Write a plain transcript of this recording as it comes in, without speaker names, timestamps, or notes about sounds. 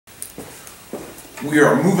we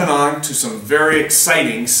are moving on to some very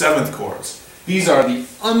exciting 7th chords. These are the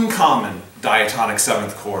uncommon diatonic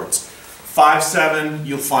 7th chords. 5-7,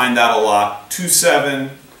 you'll find that a lot.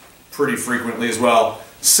 2-7, pretty frequently as well.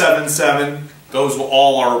 7-7, those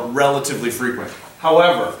all are relatively frequent.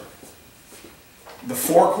 However, the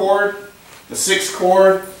 4 chord, the 6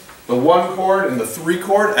 chord, the 1 chord, and the 3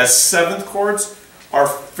 chord as 7th chords are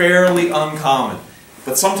fairly uncommon.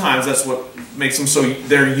 But sometimes that's what makes them so,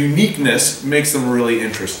 their uniqueness makes them really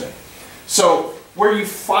interesting. So where you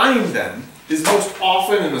find them is most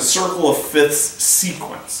often in the circle of fifths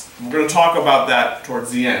sequence. We're going to talk about that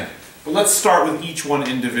towards the end. But let's start with each one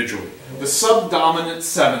individually. The subdominant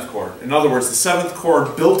 7th chord, in other words, the 7th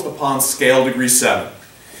chord built upon scale degree 7.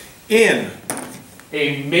 In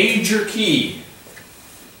a major key,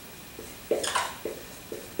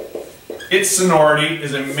 its sonority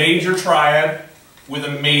is a major triad with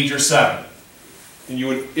a major 7. And you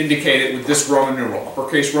would indicate it with this Roman numeral,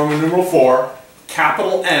 uppercase Roman numeral 4,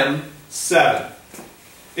 capital M, 7.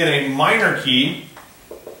 In a minor key,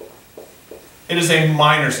 it is a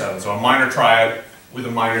minor 7, so a minor triad with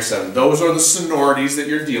a minor 7. Those are the sonorities that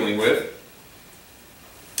you're dealing with.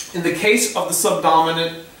 In the case of the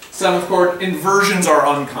subdominant 7th chord, inversions are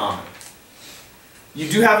uncommon. You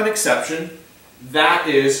do have an exception. That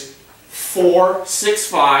is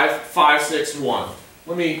 4-6-5, 5-6-1.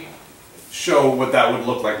 Let me show what that would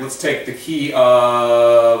look like. Let's take the key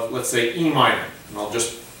of, let's say, E minor. And I'll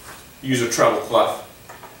just use a treble clef.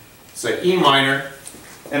 Say E minor,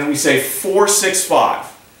 and we say 4-6-5.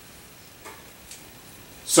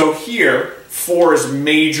 So here, 4 is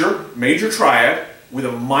major triad with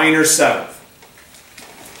a minor 7th.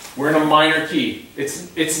 We're in a minor key.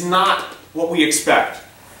 It's not what we expect.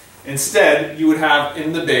 Instead, you would have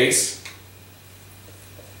in the bass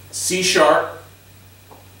C sharp,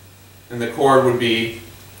 and the chord would be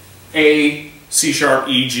A, C sharp,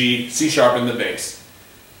 E, G, C sharp in the bass.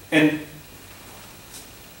 And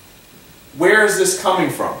where is this coming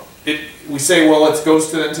from? We say, well, it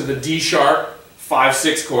goes into the D sharp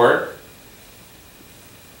 5-6 chord,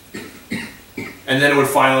 and then it would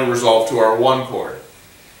finally resolve to our 1 chord.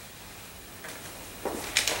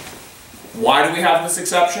 Why do we have this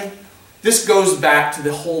exception? This goes back to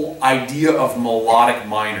the whole idea of melodic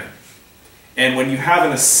minor. And when you have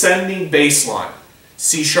an ascending bass line,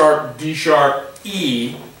 C sharp, D sharp,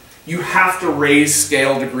 E, you have to raise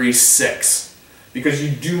scale degree 6. Because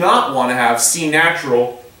you do not want to have C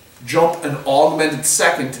natural jump an augmented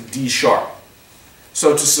second to D sharp.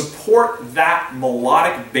 So to support that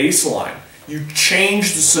melodic bass line, you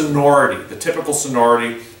change the sonority, the typical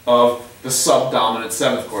sonority of the subdominant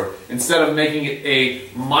 7th chord. Instead of making it a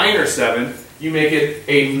minor 7, you make it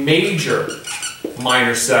a major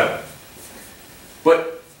minor 7.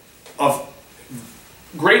 But of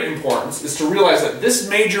great importance is to realize that this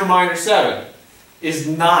major minor 7 is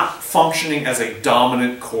not functioning as a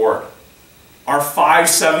dominant chord. Our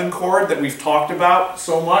 5-7 chord that we've talked about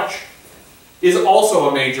so much is also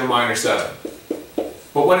a major minor 7.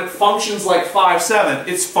 But when it functions like 5-7,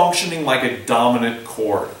 it's functioning like a dominant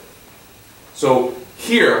chord. So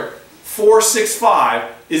here,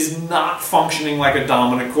 4-6-5 is not functioning like a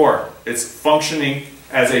dominant chord. It's functioning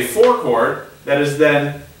as a 4 chord that is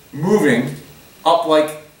then moving up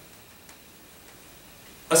like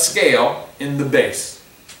a scale in the bass.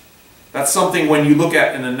 That's something when you look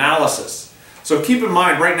at an analysis. So keep in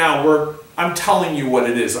mind, right now I'm telling you what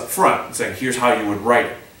it is up front and saying here's how you would write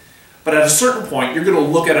it. But at a certain point, you're going to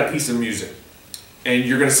look at a piece of music and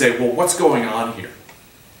you're going to say, well, what's going on here?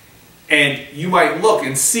 And you might look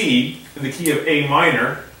and see in the key of A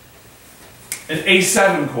minor an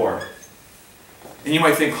A7 chord. And you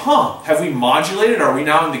might think, huh, have we modulated? Are we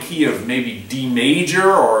now in the key of maybe D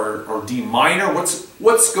major or D minor?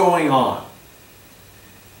 What's going on?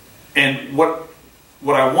 And what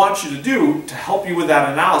I want you to do to help you with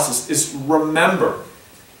that analysis is remember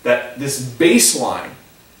that this bass line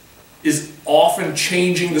is often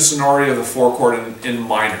changing the sonority of the 4 chord in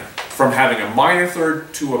minor, from having a minor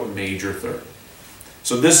third to a major third.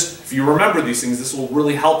 So this, if you remember these things, this will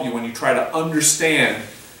really help you when you try to understand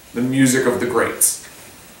the music of the greats.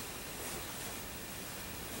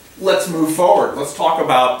 Let's move forward. Let's talk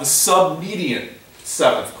about the submediant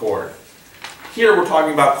 7th chord. Here we're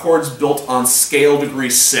talking about chords built on scale degree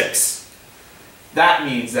 6. That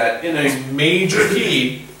means that in a major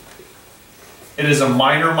key, it is a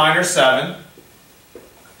minor minor 7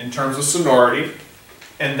 in terms of sonority,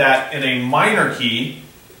 and that in a minor key,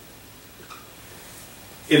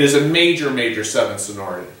 it is a major major 7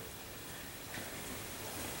 sonority.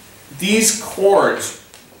 These chords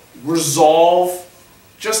resolve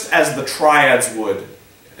just as the triads would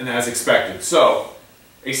and as expected. So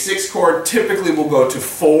a 6th chord typically will go to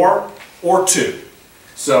 4 or 2.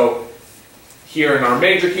 So here in our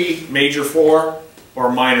major key, major 4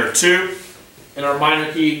 or minor 2. In our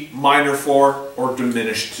minor key, minor 4 or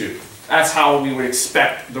diminished 2. That's how we would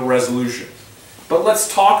expect the resolution. But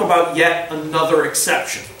let's talk about yet another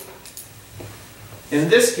exception. In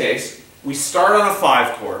this case, we start on a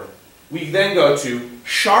 5 chord. We then go to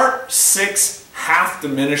sharp 6 half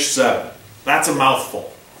diminished 7. That's a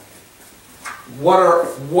mouthful. What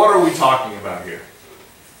are we talking about here?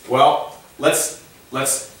 Well, let's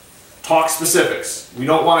talk specifics. We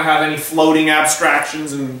don't want to have any floating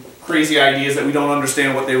abstractions and crazy ideas that we don't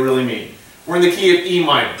understand what they really mean. We're in the key of E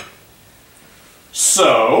minor.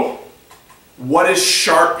 So, what is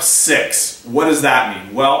sharp 6? What does that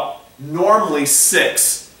mean? Well, normally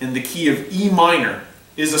 6 in the key of E minor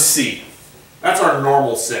is a C. That's our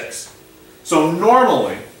normal 6. So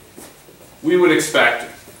normally, we would expect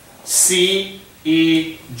C,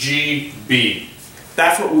 E, G, B.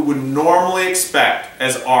 That's what we would normally expect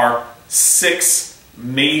as our 6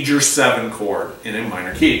 major 7 chord in a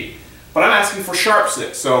minor key. But I'm asking for sharp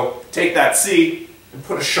 6, so take that C and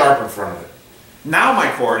put a sharp in front of it. Now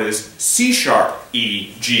my chord is C sharp,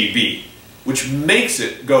 E, G, B, which makes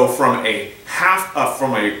it go from a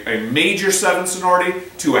major 7 sonority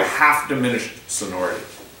to a half diminished sonority.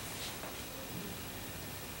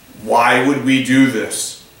 Why would we do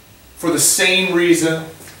this? For the same reason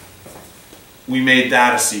we made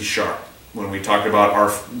that a C sharp when we talked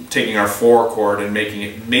about taking our 4 chord and making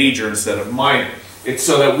it major instead of minor. It's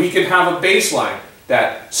so that we can have a bass line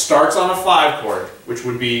that starts on a 5 chord, which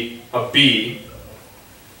would be a B,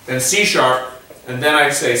 then C sharp, and then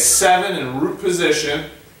I'd say 7 in root position,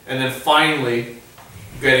 and then finally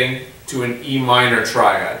getting to an E minor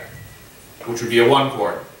triad, which would be a 1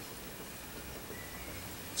 chord.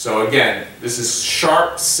 So again, this is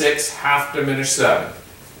sharp 6 half diminished 7.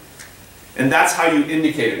 And that's how you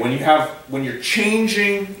indicate it. When you're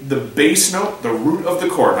changing the bass note, the root of the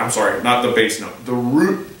chord, I'm sorry, not the bass note, the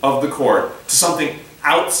root of the chord to something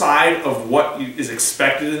outside of what is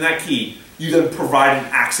expected in that key, you then provide an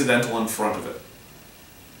accidental in front of it.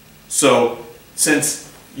 So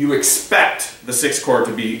since you expect the 6th chord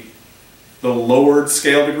to be the lowered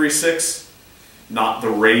scale degree 6, not the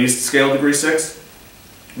raised scale degree 6,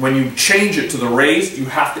 when you change it to the raised, you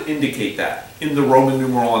have to indicate that in the Roman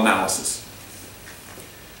numeral analysis.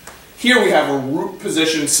 Here we have a root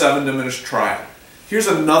position 7 diminished triad. Here's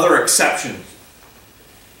another exception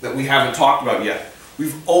that we haven't talked about yet.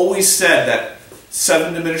 We've always said that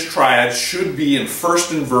 7 diminished triads should be in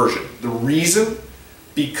first inversion. The reason?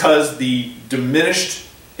 Because the diminished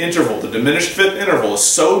interval, the diminished fifth interval, is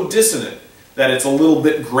so dissonant that it's a little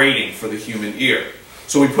bit grating for the human ear.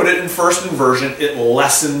 So we put it in first inversion, it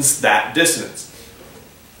lessens that dissonance.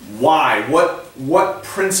 Why? What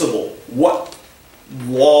principle, what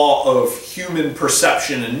law of human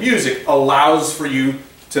perception and music allows for you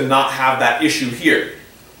to not have that issue here?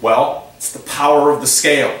 Well, it's the power of the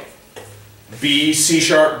scale. B, C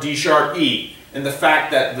sharp, D sharp, E. And the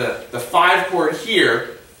fact that the 5 chord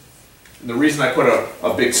here, and the reason I put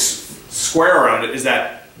a big square around it is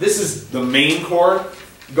that this is the main chord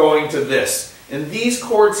going to this. And these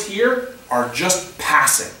chords here are just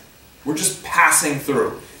passing. We're just passing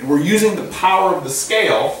through. And we're using the power of the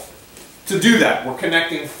scale to do that. We're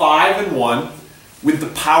connecting 5 and 1 with the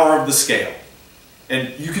power of the scale.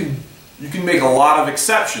 And you can make a lot of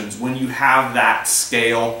exceptions when you have that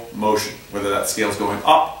scale motion, whether that scale is going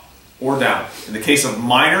up or down. In the case of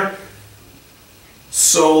minor,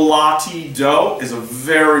 sol, la, ti, do is a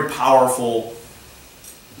very powerful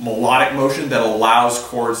melodic motion that allows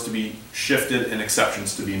chords to be shifted and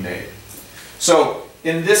exceptions to be made. So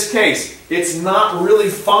in this case, it's not really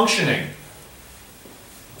functioning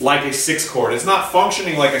like a 6th chord. It's not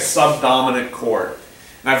functioning like a subdominant chord.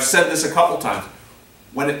 And I've said this a couple times.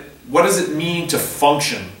 What does it mean to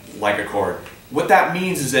function like a chord? What that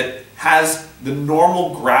means is it has the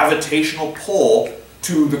normal gravitational pull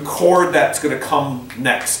to the chord that's going to come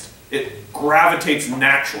next. It gravitates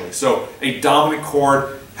naturally. So a dominant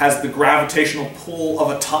chord has the gravitational pull of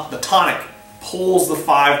the tonic, pulls the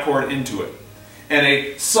 5 chord into it. And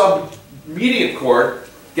a submediant chord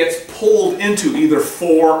gets pulled into either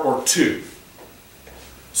 4 or 2.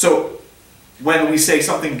 So when we say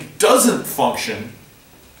something doesn't function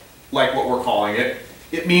like what we're calling it,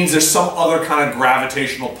 it means there's some other kind of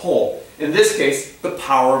gravitational pull. In this case, the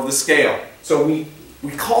power of the scale. So we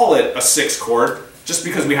call it a 6th chord just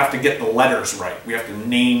because we have to get the letters right. We have to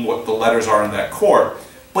name what the letters are in that chord.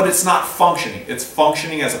 But it's not functioning. It's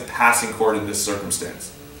functioning as a passing chord in this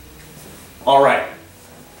circumstance. All right.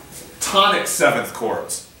 Tonic 7th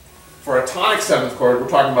chords. for a tonic 7th chord, we're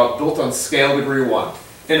talking about built on scale degree 1.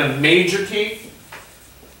 In a major key,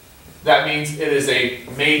 that means it is a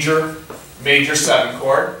major 7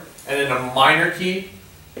 chord. And in a minor key,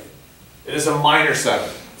 it is a minor 7,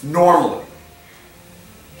 normally.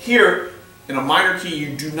 Here, in a minor key,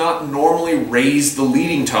 you do not normally raise the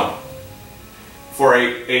leading tone. For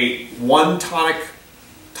a one tonic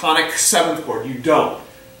 7th chord, you don't.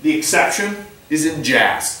 The exception is in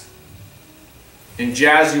jazz. In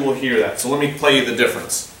jazz, you will hear that. So let me play you the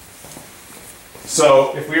difference.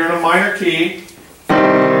 So if we are in a minor key,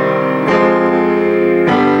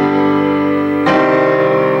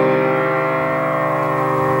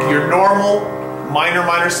 your normal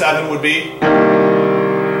minor 7 would be.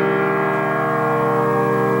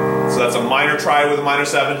 So that's a minor triad with a minor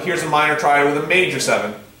 7. Here's a minor triad with a major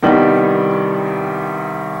 7.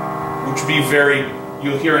 Which would be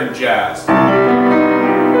you'll hear in jazz.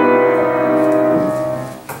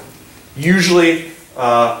 Usually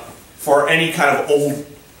for any kind of old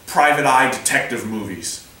private eye detective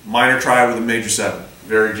movies. Minor triad with a major 7.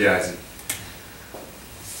 Very jazzy.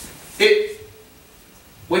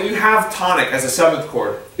 When you have tonic as a 7th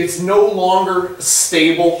chord, it's no longer a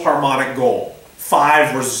stable harmonic goal.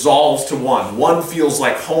 5 resolves to 1. 1 feels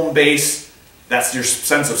like home base. That's your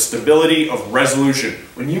sense of stability, of resolution.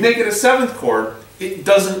 When you make it a 7th chord, it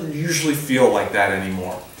doesn't usually feel like that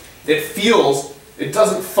anymore. It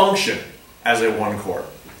doesn't function as a 1 chord.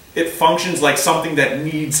 It functions like something that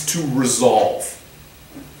needs to resolve.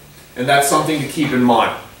 And that's something to keep in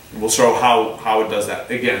mind. We'll show how it does that.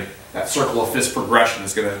 Again, that circle of fifths progression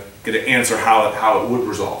is going to answer how it would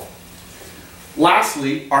resolve.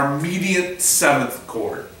 Lastly, our mediant 7th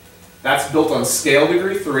chord. That's built on scale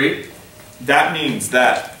degree 3. That means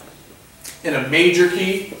that in a major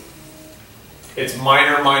key, it's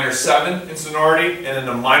minor 7 in sonority, and in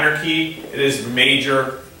a minor key, it is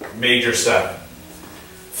major 7.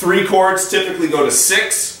 3 chords typically go to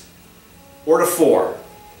 6 or to 4.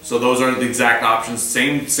 So those are the exact options.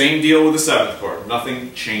 Same deal with the 7th chord.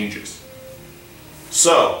 Nothing changes.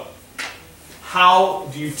 So, how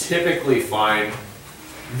do you typically find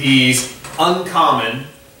these uncommon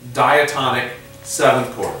diatonic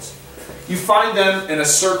 7th chords? You find them in a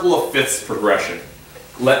circle of fifths progression.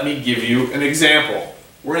 Let me give you an example.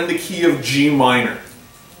 We're in the key of G minor.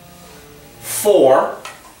 4,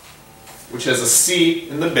 which has a C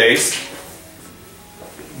in the bass,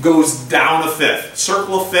 goes down a fifth.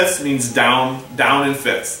 Circle of fifths means down in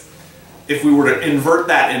fifths. If we were to invert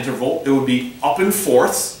that interval, it would be up in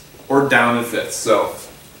fourths or down in fifths. So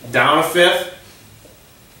down a fifth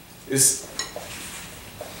is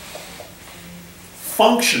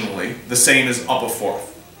functionally the same as up a fourth.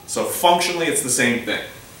 So functionally it's the same thing.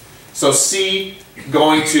 So C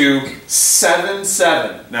going to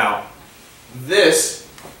 7/7. Now this,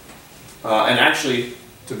 and actually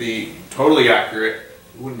to be totally accurate,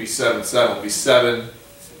 it wouldn't be 7/7, it would be 7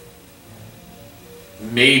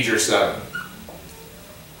 major 7.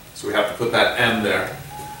 So we have to put that M there.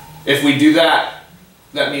 If we do that,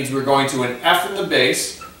 that means we're going to an F in the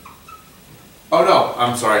bass. Oh no,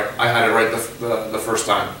 I'm sorry, I had it right the first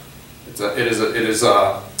time. It is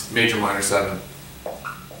a major minor 7.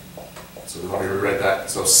 So let me rewrite that.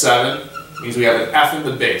 So 7 means we have an F in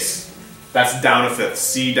the bass. That's down a fifth,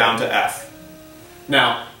 C down to F.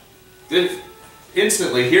 Now,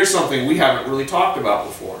 instantly, here's something we haven't really talked about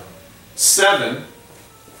before. 7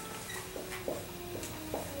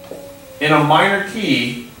 in a minor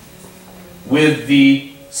key with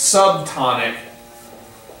the subtonic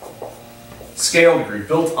scale degree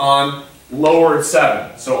built on lowered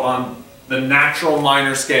 7, so on the natural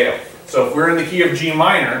minor scale. So if we're in the key of G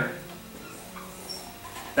minor,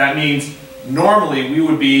 that means normally we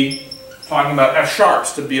would be talking about F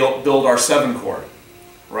sharps to build our 7 chord,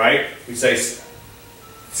 right? We say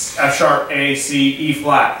F sharp, A, C, E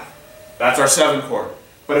flat. That's our 7 chord.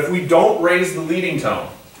 But if we don't raise the leading tone,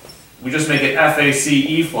 we just make it F, A, C,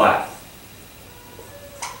 E flat.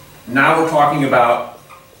 Now we're talking about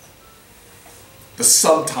the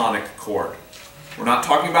subtonic chord. We're not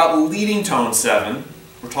talking about leading tone 7,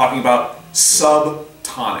 we're talking about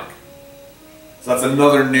subtonic. So that's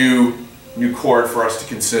another new chord for us to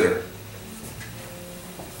consider.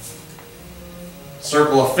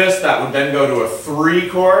 Circle of fifths, that would then go to a 3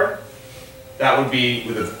 chord. That would be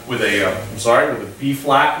with a B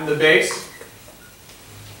flat in the bass.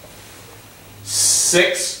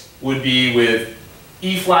 6 would be with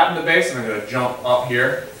E flat in the bass, and I'm going to jump up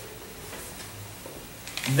here.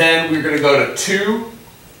 Then we're going to go to 2.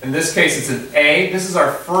 In this case, it's an A. This is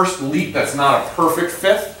our first leap that's not a perfect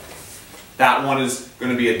fifth. That one is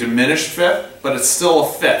going to be a diminished fifth, but it's still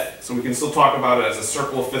a fifth. So we can still talk about it as a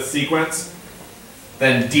circle of fifth sequence.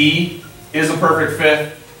 Then D is a perfect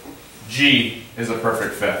fifth, G is a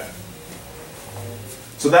perfect fifth.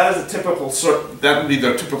 So that is a typical, that would be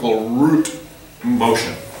the typical root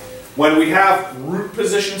motion. When we have root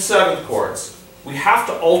position 7th chords, we have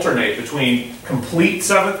to alternate between complete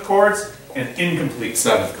 7th chords and incomplete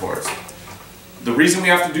 7th chords. The reason we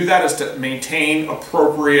have to do that is to maintain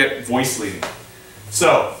appropriate voice leading.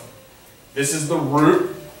 So, this is the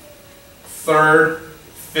root, 3rd,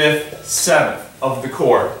 5th, 7th of the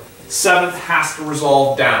chord. 7th has to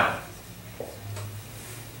resolve down.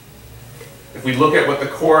 If we look at what the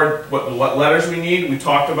chord, what letters we need, we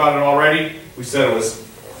talked about it already. We said it was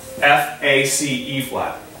F, A, C, E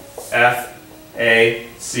flat. F, A,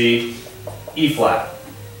 C, E flat.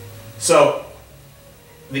 So,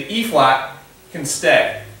 the E flat can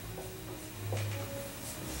stay.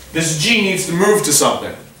 This G needs to move to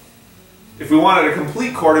something. If we wanted a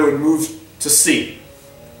complete chord, it would move to C.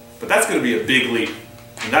 But that's going to be a big leap,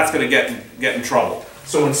 and that's going to get in trouble.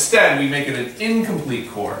 So instead, we make it an incomplete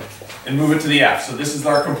chord and move it to the F. So this is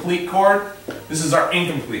our complete chord, this is our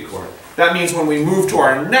incomplete chord. That means when we move to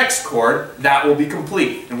our next chord, that will be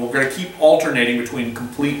complete. And we're going to keep alternating between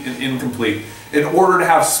complete and incomplete in order to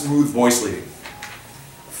have smooth voice leading.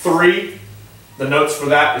 3, the notes for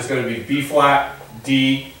that is going to be B flat,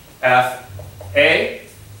 D, F, A.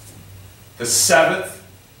 The 7th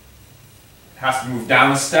has to move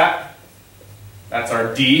down a step. That's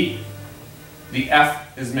our D. The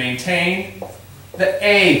F is maintained. The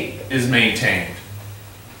A is maintained.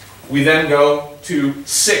 We then go to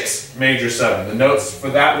 6 major 7. The notes for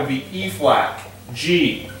that would be E flat,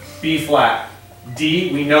 G, B flat,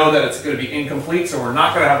 D. We know that it's going to be incomplete, so we're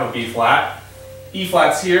not going to have a B flat. E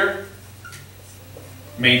flat's here.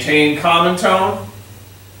 Maintain common tone.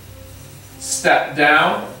 Step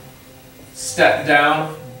down,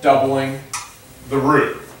 doubling the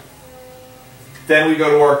root. Then we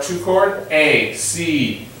go to our 2 chord, A,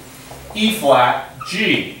 C, E flat,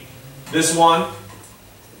 G. This one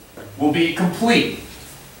will be complete.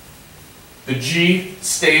 The G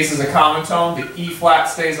stays as a common tone, the E flat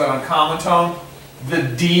stays on a common tone, the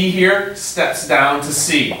D here steps down to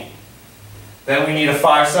C. Then we need a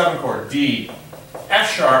 5-7 chord, D,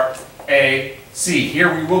 F sharp, A, C.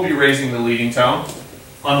 Here we will be raising the leading tone,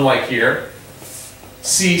 unlike here.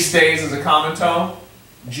 C stays as a common tone,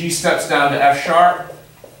 G steps down to F sharp,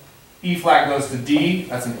 E flat goes to D,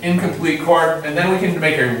 that's an incomplete chord, and then we can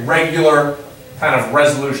make a regular kind of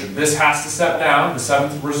resolution. This has to step down, the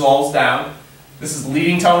 7th resolves down. This is the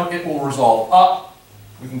leading tone, it will resolve up.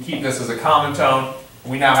 We can keep this as a common tone.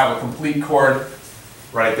 We now have a complete chord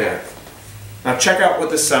right there. Now check out what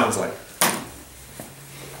this sounds like.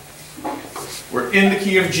 We're in the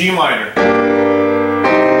key of G minor.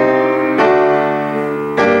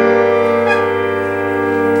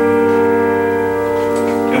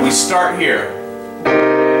 And we start here.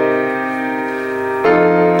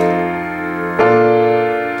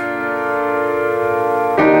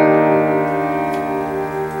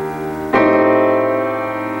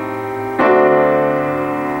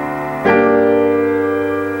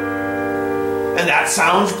 And that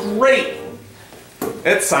sounds great.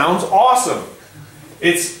 It sounds awesome.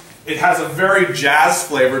 It has a very jazz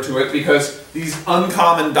flavor to it because these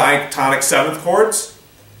uncommon diatonic 7th chords,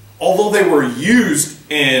 although they were used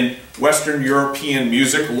in Western European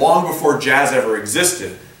music long before jazz ever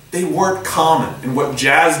existed, they weren't common. And what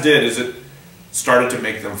jazz did is it started to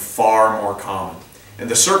make them far more common. And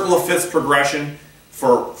the circle of fifths progression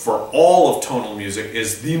for all of tonal music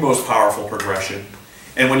is the most powerful progression.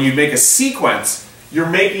 And when you make a sequence, you're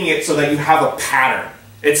making it so that you have a pattern.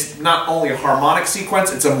 It's not only a harmonic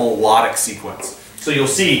sequence, it's a melodic sequence. So you'll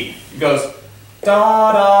see, it goes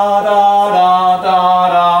da da da da da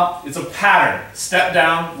da. It's a pattern. Step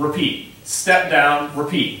down, repeat. Step down,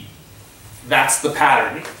 repeat. That's the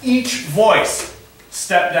pattern. Each voice,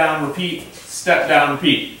 step down, repeat, step down,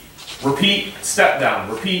 repeat. Repeat, step down,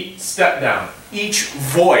 repeat, step down. Each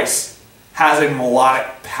voice has a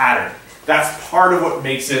melodic pattern. That's part of what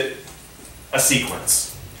makes it a sequence.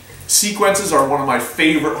 Sequences are one of my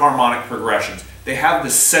favorite harmonic progressions. They have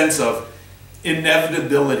this sense of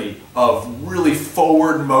inevitability, of really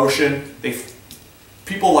forward motion.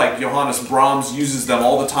 People like Johannes Brahms uses them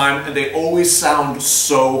all the time, and they always sound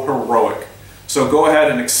so heroic. So go ahead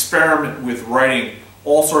and experiment with writing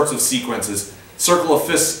all sorts of sequences. Circle of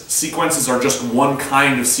fifths sequences are just one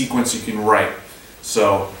kind of sequence you can write.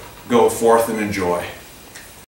 So go forth and enjoy.